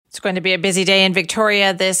going to be a busy day in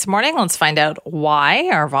Victoria this morning. Let's find out why.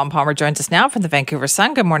 Our Vaughn Palmer joins us now from the Vancouver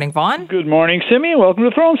Sun. Good morning, Vaughn. Good morning, Simi. Welcome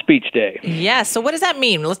to Throne Speech Day. Yes. So what does that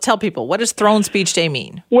mean? Let's tell people. What does Throne Speech Day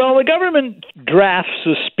mean? Well, the government drafts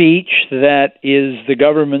a speech that is the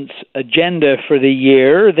government's agenda for the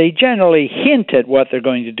year. They generally hint at what they're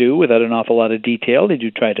going to do without an awful lot of detail. They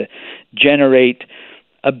do try to generate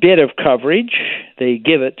a bit of coverage. They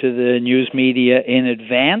give it to the news media in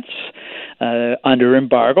advance under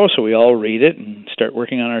embargo, so we all read it and start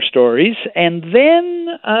working on our stories. And then,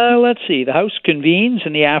 the House convenes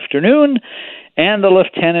in the afternoon, and the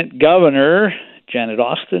Lieutenant Governor, Janet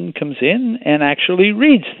Austin, comes in and actually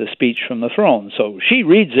reads the speech from the throne. So she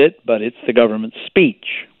reads it, but it's the government's speech.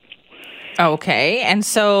 Okay, and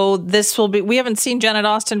so this will be, we haven't seen Janet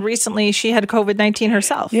Austin recently. She had COVID-19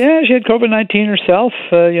 herself. Yeah, she had COVID-19 herself.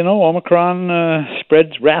 Omicron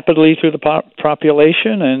spreads rapidly through the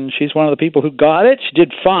population, and she's one of the people who got it. She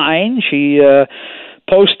did fine. She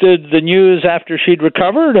posted the news after she'd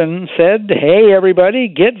recovered and said, hey, everybody,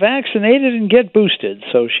 get vaccinated and get boosted.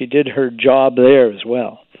 So she did her job there as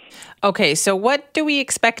well. Okay, so what do we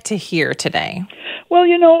expect to hear today? Well,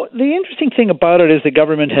 the interesting thing about it is the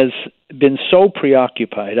government has been so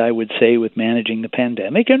preoccupied, I would say, with managing the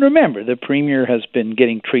pandemic. And remember, the Premier has been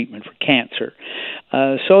getting treatment for cancer.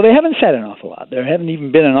 So they haven't said an awful lot. There haven't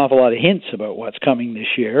even been an awful lot of hints about what's coming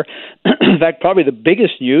this year. In fact, probably the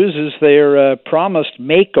biggest news is their promised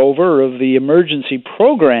makeover of the Emergency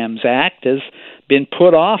Programs Act has been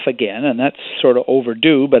put off again, and that's sort of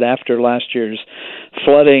overdue. But after last year's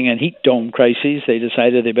flooding and heat dome crises, they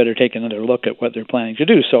decided they better take another look at what they're planning to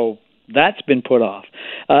do. So that's been put off.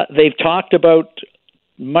 They've talked about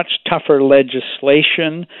much tougher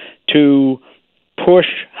legislation to push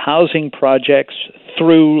housing projects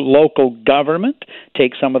through local government,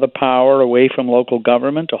 take some of the power away from local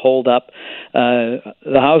government to hold up the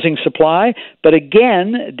housing supply. But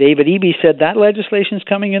again, David Eby said that legislation is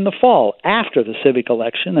coming in the fall, after the civic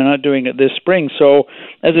election. They're not doing it this spring. So,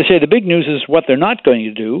 as I say, the big news is what they're not going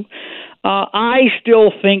to do. I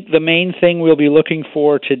still think the main thing we'll be looking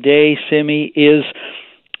for today, Simi, is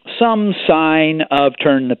some sign of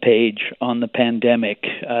turn the page on the pandemic.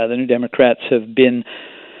 The New Democrats have been,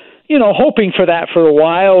 hoping for that for a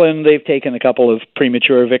while, and they've taken a couple of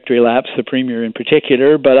premature victory laps, the Premier in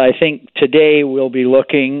particular. But I think today we'll be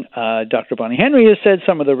looking, Dr. Bonnie Henry has said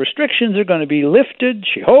some of the restrictions are going to be lifted,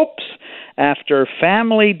 she hopes. After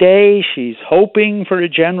Family Day, she's hoping for a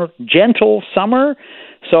gentle summer.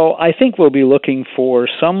 So I think we'll be looking for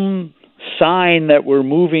some sign that we're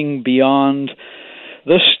moving beyond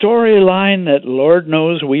the storyline that Lord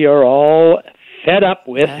knows we are all fed up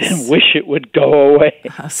with and wish it would go away.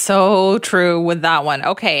 So true with that one.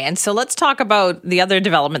 Okay, and so let's talk about the other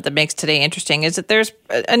development that makes today interesting is that there's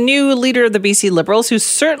a new leader of the BC Liberals who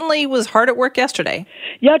certainly was hard at work yesterday.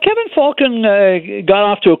 Yeah, Kevin Falcon got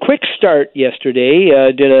off to a quick start yesterday,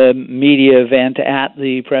 did a media event at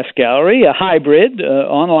the press gallery, a hybrid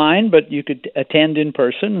online, but you could attend in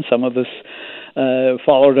person. Some of us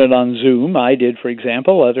followed it on Zoom. I did, for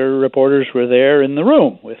example. Other reporters were there in the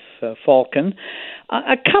room with Falcon.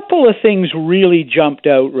 A couple of things really jumped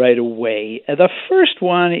out right away. The first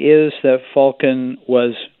one is that Falcon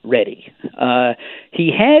was ready. He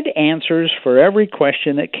had answers for every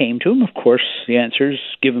question that came to him. Of course, the answers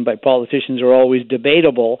given by politicians are always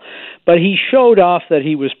debatable, but he showed off that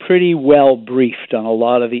he was pretty well briefed on a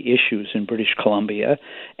lot of the issues in British Columbia.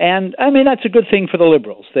 And, that's a good thing for the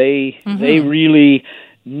Liberals. They really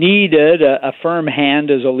needed a firm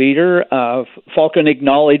hand as a leader. Falcon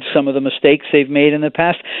acknowledged some of the mistakes they've made in the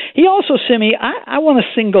past. He also, Simi, I want to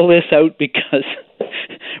single this out because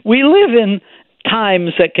we live in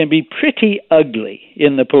times that can be pretty ugly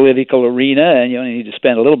in the political arena, and you only need to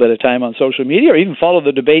spend a little bit of time on social media or even follow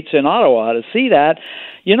the debates in Ottawa to see that.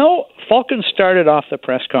 Falcon started off the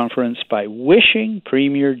press conference by wishing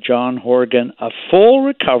Premier John Horgan a full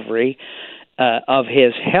recovery of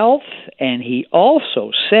his health, and he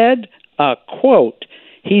also said, quote,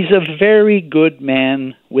 he's a very good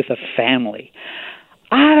man with a family.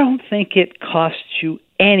 I don't think it costs you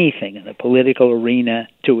anything in the political arena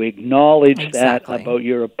to acknowledge that about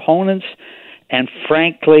your opponents, and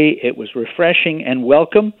frankly, it was refreshing and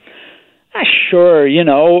welcome. Sure,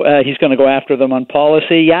 he's going to go after them on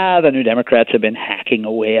policy. Yeah, the New Democrats have been hacking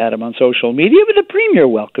away at him on social media, but the Premier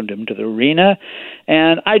welcomed him to the arena,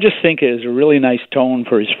 and I just think it is a really nice tone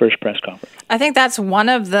for his first press conference. I think that's one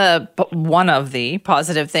of the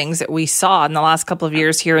positive things that we saw in the last couple of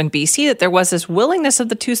years here in BC, that there was this willingness of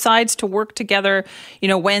the two sides to work together,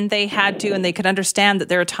 when they had to, and they could understand that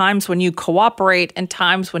there are times when you cooperate and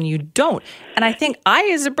times when you don't. And I think I,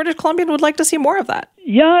 as a British Columbian, would like to see more of that.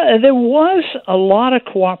 Yeah, there was a lot of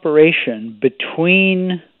cooperation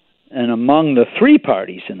between and among the three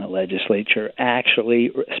parties in the legislature, actually,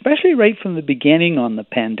 especially right from the beginning on the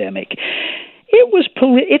pandemic.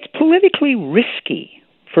 It's politically risky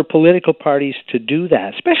for political parties to do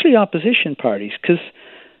that, especially opposition parties, because,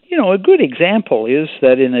 a good example is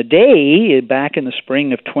that in a day back in the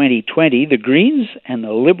spring of 2020, the Greens and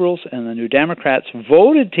the Liberals and the New Democrats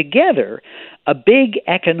voted together a big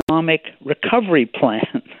economic recovery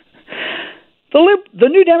plan. The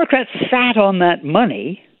New Democrats sat on that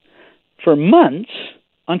money for months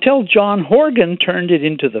until John Horgan turned it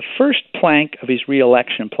into the first plank of his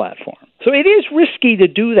re-election platform. So it is risky to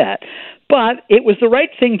do that, but it was the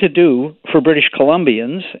right thing to do for British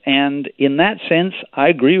Columbians, and in that sense, I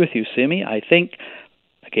agree with you, Simi. I think,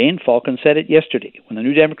 again, Falcon said it yesterday, when the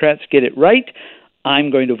New Democrats get it right,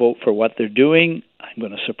 I'm going to vote for what they're doing. I'm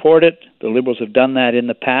going to support it. The Liberals have done that in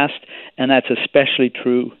the past, and that's especially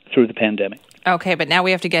true through the pandemic. Okay, but now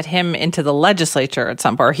we have to get him into the legislature at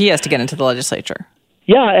some point, or he has to get into the legislature.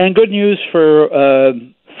 Yeah, and good news for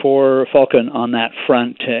Falcon on that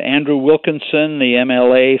front. Andrew Wilkinson, the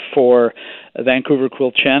MLA for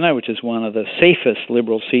Vancouver-Quilchena, which is one of the safest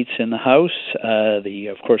Liberal seats in the House,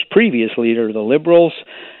 of course, previous leader of the Liberals,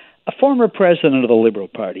 a former president of the Liberal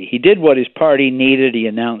Party. He did what his party needed. He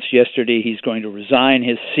announced yesterday he's going to resign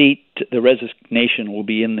his seat. The resignation will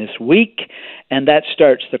be in this week, and that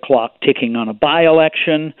starts the clock ticking on a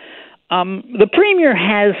by-election. The Premier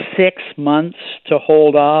has 6 months to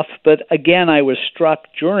hold off, but again, I was struck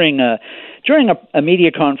during a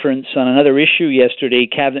media conference on another issue yesterday.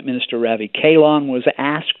 Cabinet Minister Ravi Kahlon was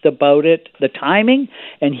asked about it, the timing,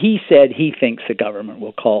 and he said he thinks the government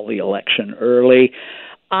will call the election early.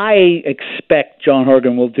 I expect John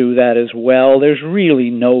Horgan will do that as well. There's really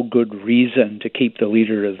no good reason to keep the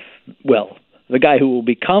guy who will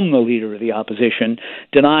become the leader of the opposition,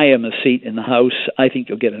 deny him a seat in the House. I think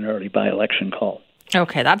you'll get an early by-election call.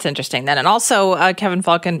 Okay, that's interesting then. And also, Kevin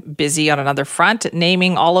Falcon busy on another front,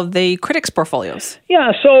 naming all of the critics' portfolios.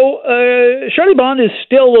 Yeah, so Shirley Bond is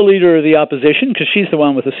still the leader of the opposition because she's the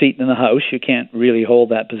one with a seat in the House. You can't really hold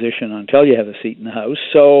that position until you have a seat in the House.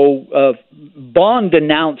 So Bond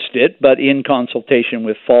announced it, but in consultation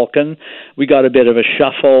with Falcon, we got a bit of a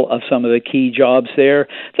shuffle of some of the key jobs there.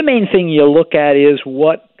 The main thing you look at is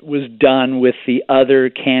what was done with the other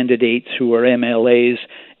candidates who are MLAs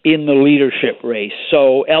in the leadership race.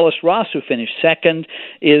 So Ellis Ross, who finished second,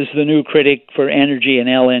 is the new critic for energy and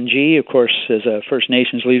LNG. Of course, as a First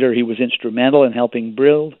Nations leader, he was instrumental in helping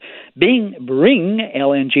bring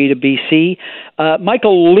LNG to BC.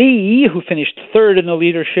 Michael Lee, who finished third in the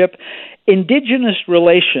leadership. Indigenous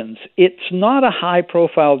relations, it's not a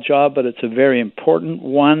high-profile job, but it's a very important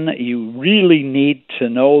one. You really need to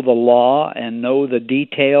know the law and know the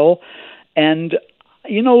detail. And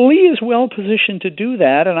Lee is well positioned to do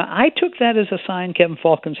that, and I took that as a sign Kevin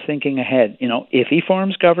Falcon's thinking ahead. If he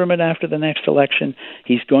forms government after the next election,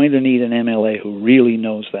 he's going to need an MLA who really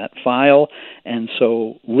knows that file, and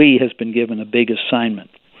so Lee has been given a big assignment.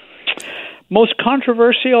 Most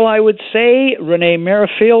controversial, I would say, Renee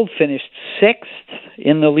Merrifield finished 6th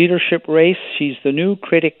in the leadership race. She's the new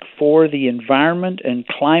critic for the environment and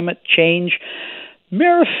climate change.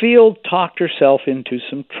 Merrifield talked herself into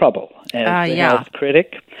some trouble as the health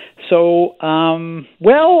critic. So,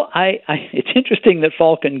 it's interesting that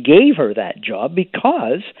Falcon gave her that job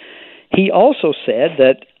because he also said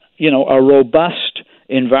that, a robust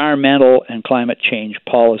environmental and climate change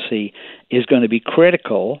policy is going to be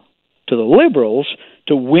critical to the Liberals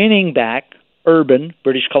to winning back urban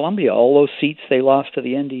British Columbia, all those seats they lost to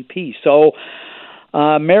the NDP. So,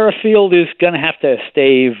 Merrifield is going to have to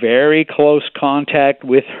stay very close contact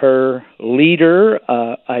with her leader.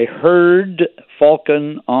 I heard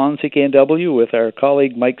Falcon on CKNW with our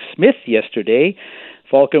colleague Mike Smith yesterday.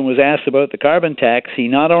 Falcon was asked about the carbon tax. He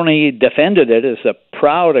not only defended it as a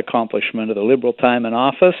proud accomplishment of the Liberal time in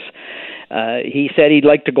office, he said he'd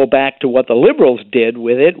like to go back to what the Liberals did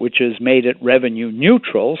with it, which is made it revenue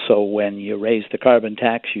neutral. So when you raise the carbon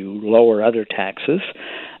tax, you lower other taxes.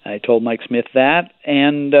 I told Mike Smith that.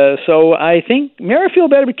 And so I think Merrifield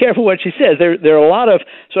better be careful what she says. There are a lot of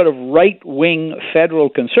sort of right-wing federal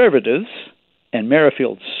conservatives, and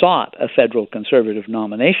Merrifield sought a federal conservative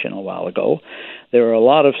nomination a while ago. There are a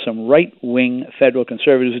lot of some right-wing federal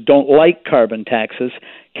conservatives who don't like carbon taxes.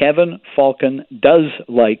 Kevin Falcon does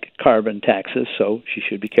like carbon taxes, so she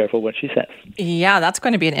should be careful what she says. Yeah, that's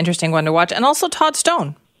going to be an interesting one to watch. And also Todd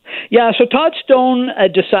Stone. Yeah, so Todd Stone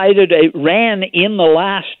ran in the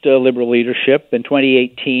last Liberal leadership in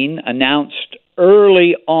 2018, announced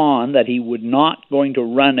early on that he would not going to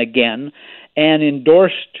run again, and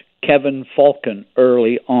endorsed Kevin Falcon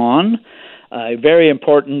early on. Very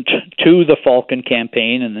important to the Falcon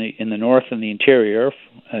campaign in the north and the interior.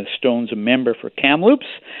 Stone's a member for Kamloops.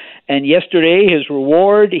 And yesterday, his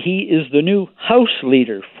reward, he is the new House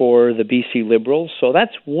Leader for the BC Liberals. So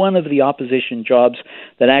that's one of the opposition jobs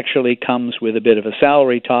that actually comes with a bit of a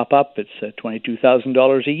salary top-up. It's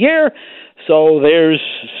 $22,000 a year. So there's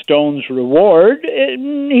Stone's reward.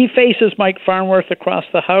 He faces Mike Farnworth across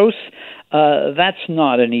the House. That's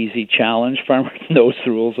not an easy challenge. Farnworth knows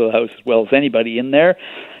the rules of the House as well as anybody in there.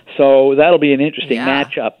 So that'll be an interesting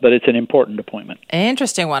matchup, but it's an important appointment.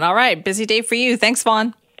 Interesting one. All right. Busy day for you. Thanks,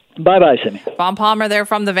 Vaughn. Bye-bye, Simi. Vaughn Palmer there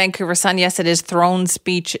from the Vancouver Sun. Yes, it is Throne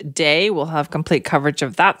Speech Day. We'll have complete coverage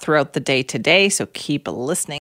of that throughout the day today, so keep listening.